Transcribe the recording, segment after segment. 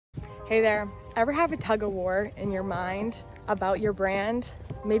Hey there, ever have a tug of war in your mind about your brand?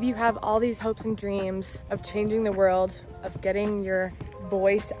 Maybe you have all these hopes and dreams of changing the world, of getting your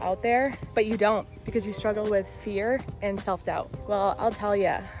voice out there, but you don't because you struggle with fear and self-doubt. Well, I'll tell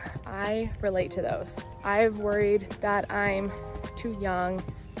you, I relate to those. I've worried that I'm too young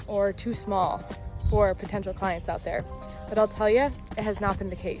or too small for potential clients out there. But I'll tell you, it has not been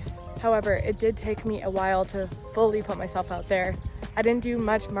the case. However, it did take me a while to fully put myself out there. I didn't do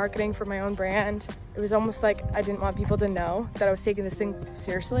much marketing for my own brand. It was almost like I didn't want people to know that I was taking this thing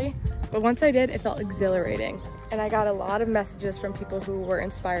seriously. But once I did, it felt exhilarating. And I got a lot of messages from people who were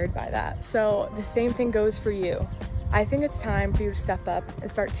inspired by that. So the same thing goes for you. I think it's time for you to step up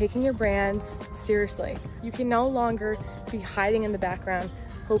and start taking your brands seriously. You can no longer be hiding in the background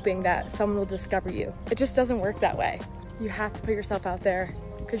hoping that someone will discover you. It just doesn't work that way. You have to put yourself out there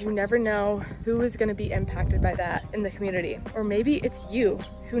because you never know who is going to be impacted by that in the community. Or maybe it's you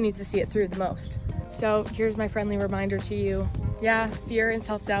who needs to see it through the most. So here's my friendly reminder to you. Yeah, fear and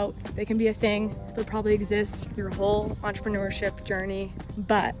self-doubt, they can be a thing. They'll probably exist your whole entrepreneurship journey.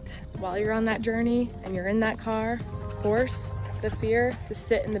 But while you're on that journey and you're in that car, force the fear to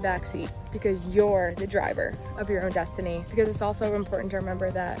sit in the back seat because you're the driver of your own destiny. Because it's also important to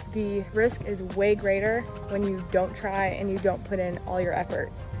remember that the risk is way greater when you don't try and you don't put in all your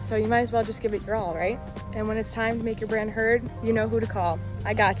effort. So you might as well just give it your all, right? And when it's time to make your brand heard, you know who to call.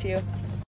 I got you.